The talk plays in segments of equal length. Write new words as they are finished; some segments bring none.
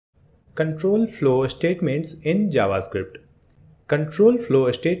Control flow statements in JavaScript. Control flow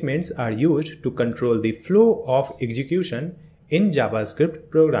statements are used to control the flow of execution in JavaScript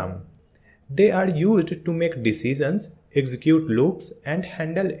program. They are used to make decisions, execute loops, and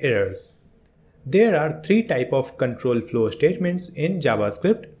handle errors. There are three types of control flow statements in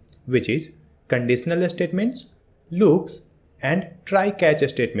JavaScript, which is conditional statements, loops, and try-catch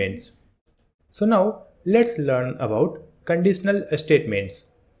statements. So now let's learn about conditional statements.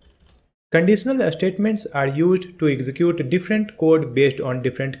 Conditional statements are used to execute different code based on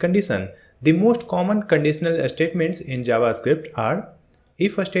different conditions. The most common conditional statements in JavaScript are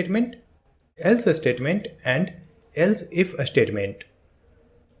if statement, else statement, and else if statement.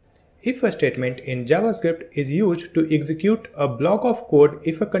 If statement in JavaScript is used to execute a block of code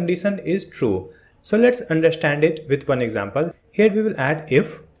if a condition is true. So let's understand it with one example. Here we will add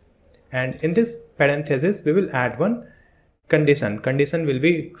if, and in this parenthesis we will add one condition. Condition will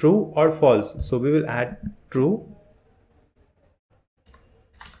be true or false. So we will add true.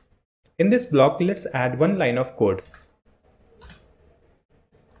 In this block, let's add one line of code.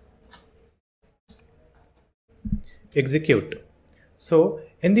 Execute. So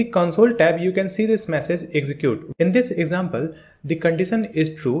in the console tab, you can see this message execute. In this example, the condition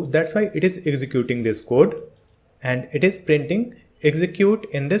is true. That's why it is executing this code, and it is printing execute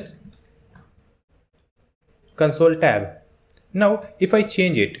in this console tab. Now, if I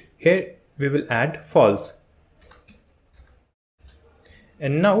change it, here we will add false.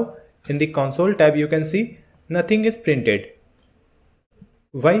 And now in the console tab, you can see nothing is printed.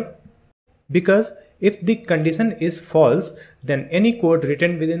 Why? Because if the condition is false, then any code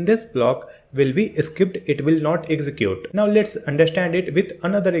written within this block will be skipped. It will not execute. Now let's understand it with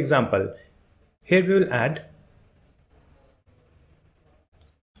another example. Here we will add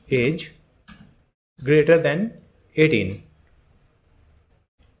age greater than 18.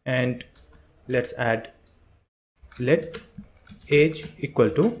 And let's add let age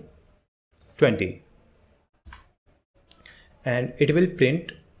equal to 20, and it will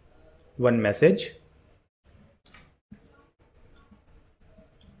print one message.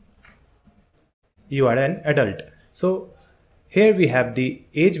 You are an adult. So here we have the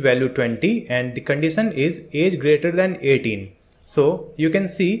age value 20 and the condition is age greater than 18. So you can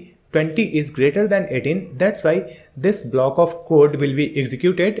see 20 is greater than 18. That's why this block of code will be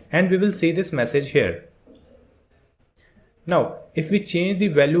executed and we will see this message here. Now, if we change the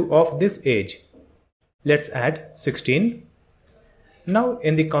value of this age, let's add 16. Now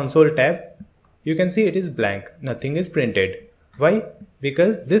in the console tab, you can see it is blank. Nothing is printed. Why?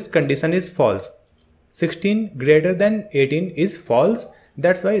 Because this condition is false. 16 greater than 18 is false.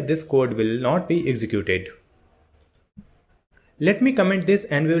 That's why this code will not be executed. Let me comment this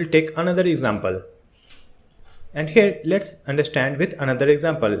and we will take another example. And here let's understand with another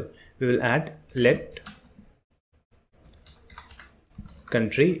example. We will add let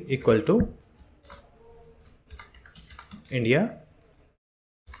country equal to India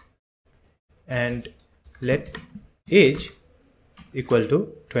and let age equal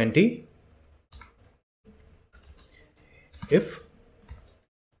to 20 if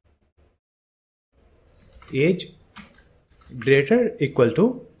age greater equal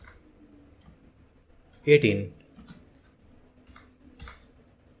to 18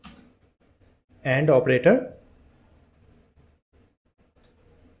 and operator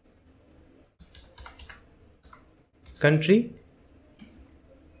country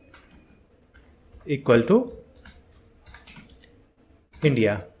equal to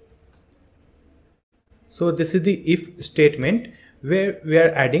India. So this is the if statement where we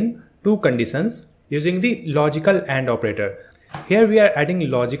are adding two conditions using the logical AND operator. Here we are adding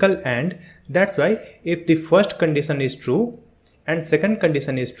logical AND. That's why if the first condition is true and second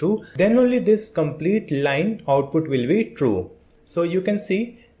condition is true, then only this complete line output will be true. So you can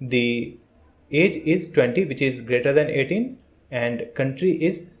see the age is 20, which is greater than 18, and country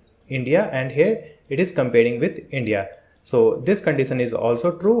is India, and here it is comparing with India. So this condition is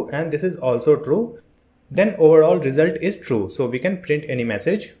also true and this is also true. Then overall result is true. So we can print any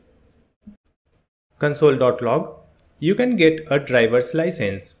message. Console.log. You can get a driver's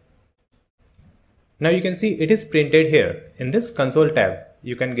license. Now you can see it is printed here in this console tab.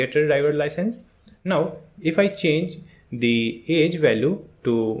 You can get a driver license. Now if I change the age value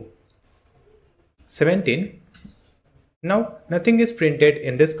to 17, now nothing is printed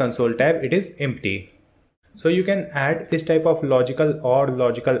in this console tab. It is empty. So you can add this type of logical or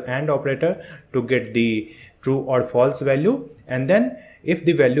logical AND operator to get the true or false value, and then if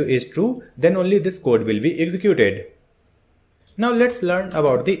the value is true, then only this code will be executed. Now let's learn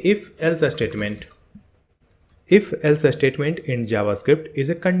about the if-else statement. If-else statement in JavaScript is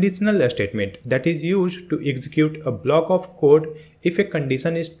a conditional statement that is used to execute a block of code if a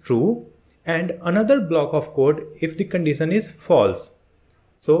condition is true and another block of code if the condition is false.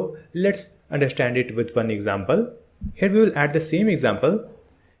 So let's understand it with one example. Here we will add the same example.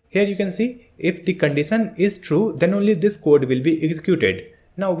 Here you can see if the condition is true, then only this code will be executed.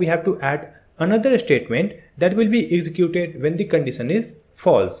 Now we have to add another statement that will be executed when the condition is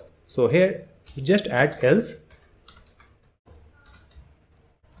false. So here we just add else.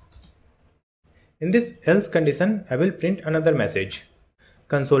 In this else condition, I will print another message.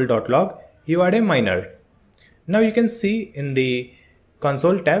 Console.log, you are a minor. Now you can see in the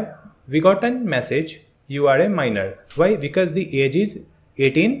console tab, we got a message, you are a minor. Why? Because the age is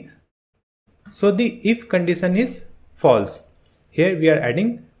 18. So the if condition is false. Here we are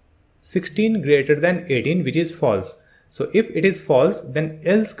adding 16 greater than 18, which is false. So if it is false, then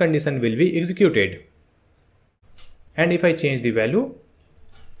else condition will be executed. And if I change the value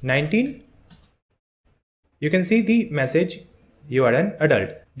 19, you can see the message, you are an adult.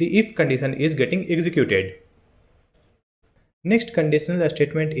 The if condition is getting executed. Next conditional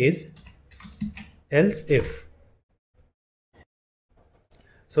statement is else if.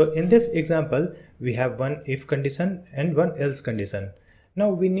 So in this example, we have one if condition and one else condition. Now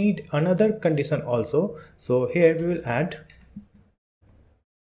we need another condition also. So here we will add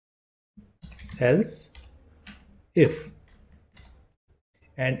else if.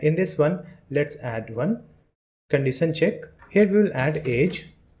 And in this one, let's add one condition check. Here we will add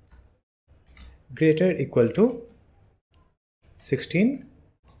age greater equal to 16.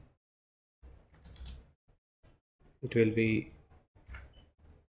 It will be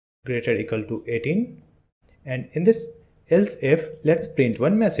greater equal to 18. And in this else if, let's print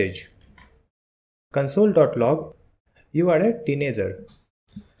one message. Console.log, you are a teenager.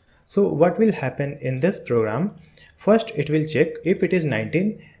 So what will happen in this program? First it will check if it is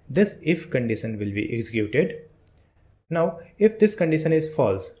 19, this if condition will be executed. Now if this condition is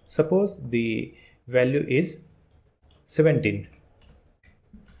false, suppose the value is 17.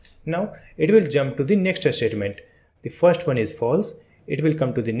 Now it will jump to the next statement. The first one is false. It will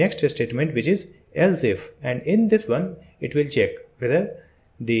come to the next statement, which is else if, and in this one it will check whether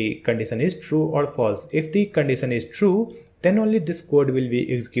the condition is true or false. If the condition is true, then only this code will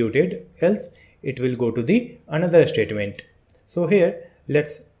be executed, else it will go to the another statement. So here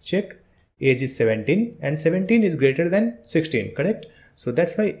let's check age is 17 and 17 is greater than 16, correct? So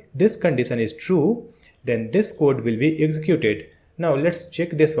that's why this condition is true, then this code will be executed. Now let's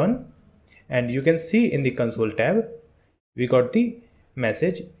check this one, and you can see in the console tab we got the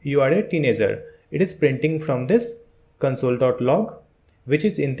message, you are a teenager. It is printing from this console.log, which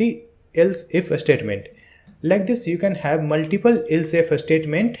is in the else if statement. Like this you can have multiple else if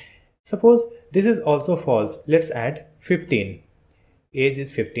statement. Suppose this is also false, let's add 15. Age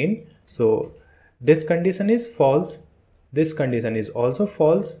is 15, so this condition is false, this condition is also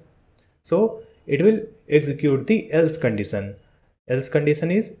false, so it will execute the else condition. Else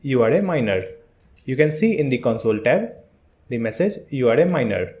condition is you are a minor. You can see in the console tab the message, you are a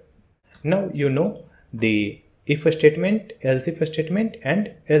minor. Now you know the if statement, else if statement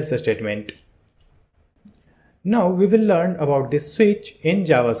and else statement. Now we will learn about the switch in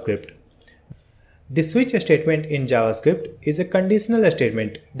JavaScript. The switch statement in JavaScript is a conditional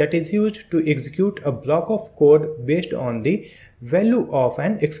statement that is used to execute a block of code based on the value of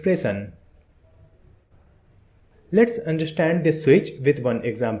an expression. Let's understand the switch with one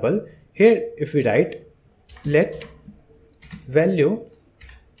example. Here if we write let value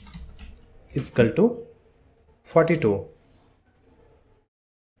is equal to 42,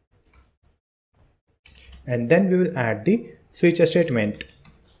 and then we will add the switch statement.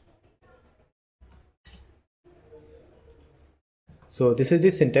 So this is the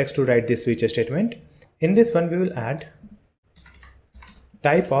syntax to write this switch statement. In this one we will add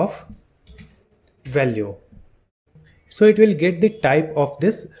type of value. So it will get the type of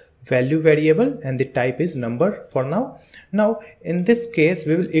this value variable and the type is number for now. Now in this case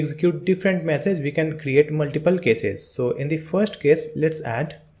we will execute different message. We can create multiple cases. So in the first case let's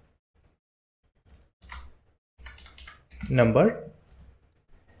add number.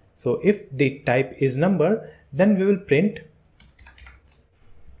 So if the type is number, then we will print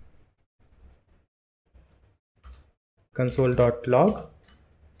console.log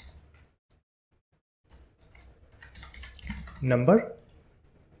number.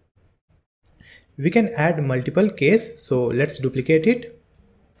 We can add multiple case, so let's duplicate it,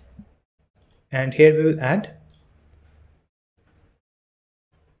 and here we will add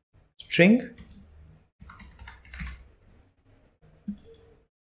string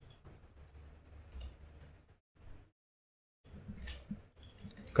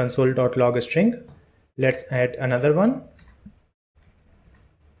console.log string. Let's add another one.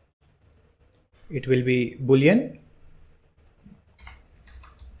 It will be boolean.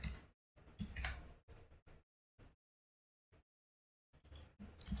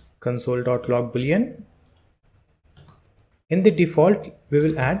 Console.log boolean. In the default, we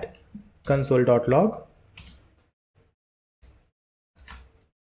will add console.log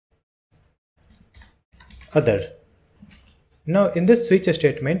other. Now in this switch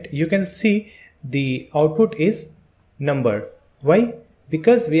statement, you can see the output is number. Why?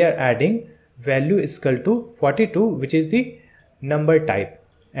 Because we are adding value is equal to 42, which is the number type,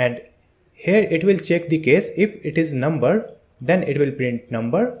 and here it will check the case. If it is number, then it will print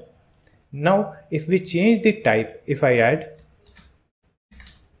number. Now if we change the type, if I add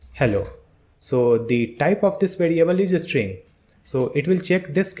hello, so the type of this variable is a string, so it will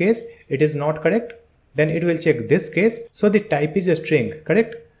check this case, it is not correct, then it will check this case, so the type is a string,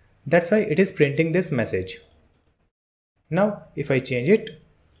 correct? That's why it is printing this message. Now if I change it,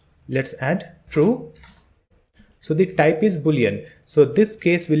 let's add true, so the type is boolean, so this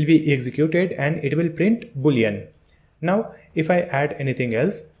case will be executed and it will print boolean. Now if I add anything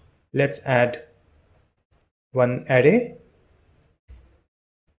else, let's add one array.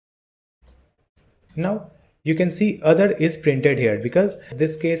 Now you can see other is printed here because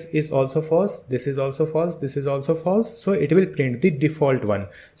this case is also false, this is also false, this is also false, so it will print the default one.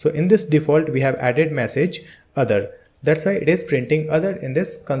 So in this default we have added message other, that's why it is printing other in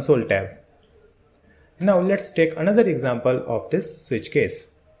this console tab. Now let's take another example of this switch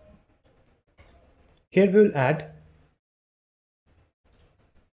case. Here we will add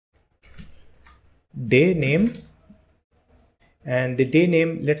day name, and the day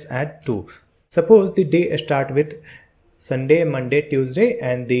name let's add 2. Suppose the day start with Sunday, Monday, Tuesday,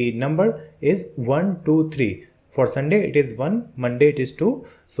 and the number is 1, 2, 3. For Sunday it is 1, Monday it is 2.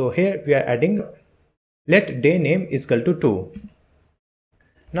 So here we are adding let day name is equal to 2.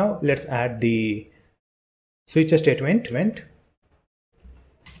 Now let's add the switch statement.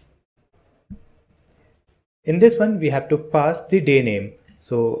 In this one we have to pass the day name.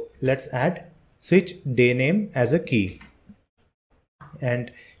 So let's add switch day name as a key.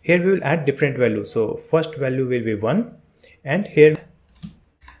 And here we will add different values. So first value will be 1, and here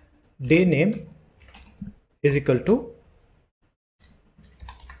day name is equal to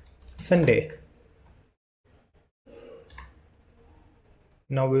Sunday.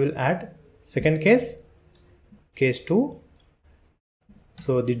 Now we will add second case, case 2.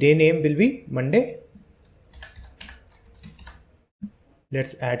 So the day name will be Monday.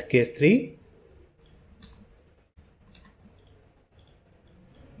 Let's add case 3.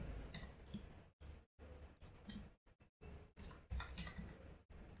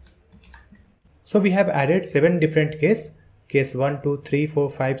 So we have added 7 different case 1, 2, 3, 4,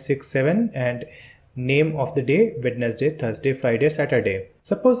 5, 6, 7, and name of the day Wednesday, Thursday, Friday, Saturday.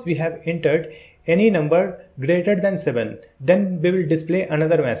 Suppose we have entered any number greater than 7, then we will display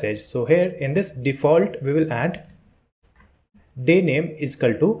another message. So here in this default we will add day name is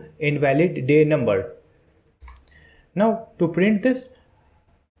equal to invalid day number. Now to print this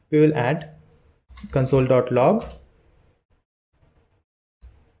we will add console.log.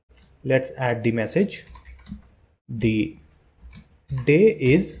 Let's add the message the day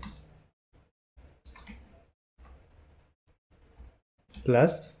is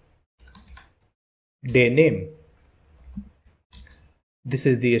plus day name. This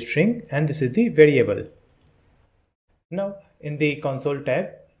is the string and this is the variable. Now in the console tab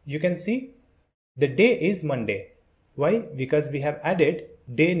you can see the day is Monday. Why? Because we have added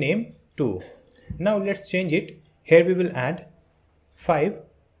day name 2. Now let's change it. Here we will add 5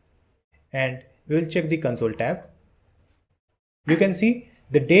 and we will check the console tab. You can see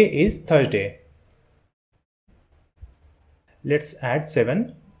the day is Thursday. Let's add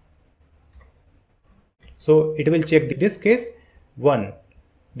 7. So it will check this case 1,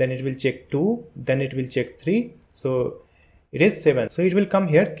 then it will check 2, then it will check 3. So it is 7. So it will come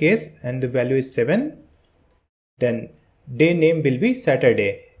here case and the value is 7. Then day name will be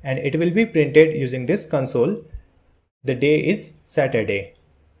Saturday and it will be printed using this console. The day is Saturday.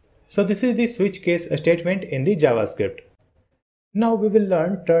 So this is the switch case statement in the JavaScript. Now we will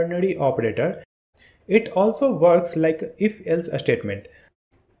learn ternary operator. It also works like if-else statement.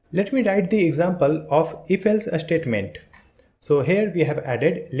 Let me write the example of if-else statement. So here we have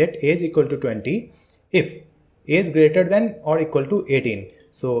added let age equal to 20 if age greater than or equal to 18.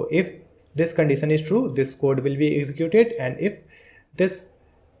 So if this condition is true, this code will be executed, and if this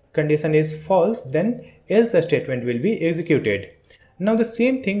condition is false, then else statement will be executed. Now the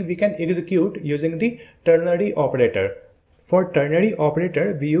same thing we can execute using the ternary operator. For ternary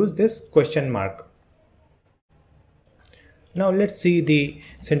operator, we use this question mark. Now let's see the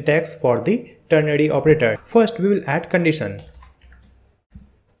syntax for the ternary operator. First, we will add condition.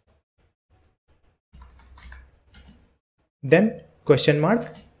 Then question mark,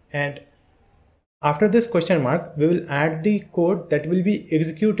 and after this question mark, we will add the code that will be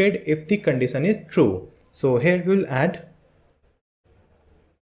executed if the condition is true. So here we will add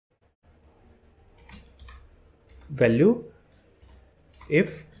value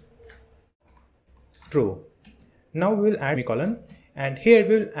if true. Now we will add semicolon, and here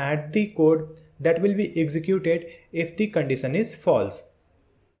we will add the code that will be executed if the condition is false.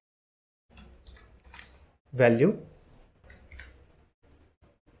 Value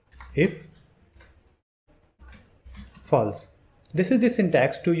if false. This is the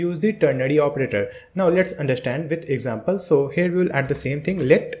syntax to use the ternary operator. Now let's understand with examples. So here we will add the same thing.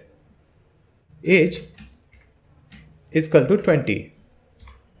 Let age is equal to 20.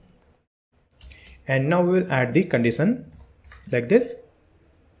 And now we will add the condition like this.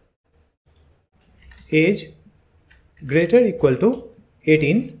 Age greater equal to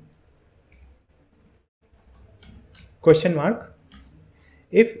 18 question mark.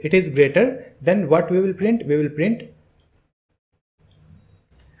 If it is greater, then what we will print? We will print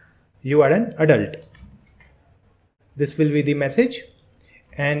you are an adult. This will be the message.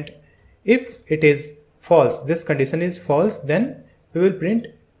 And if it is false, this condition is false, then we will print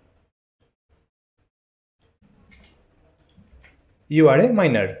you are a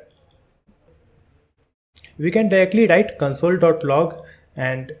minor. We can directly write console.log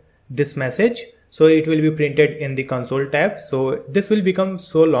and this message, so it will be printed in the console tab. So this will become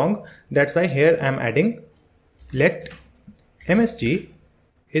so long, that's why here I am adding let msg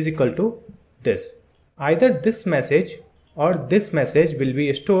is equal to this. Either this message or this message will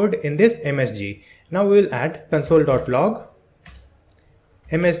be stored in this msg. Now we will add console.log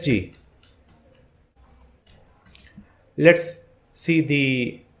msg. Let's see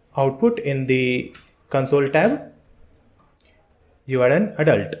the output in the console tab. You are an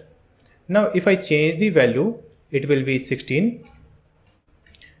adult. Now if I change the value, it will be 16.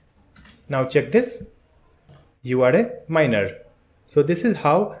 Now check this. You are a minor. So this is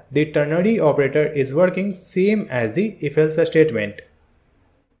how the ternary operator is working, same as the if-else statement.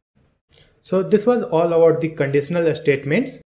 So this was all about the conditional statements.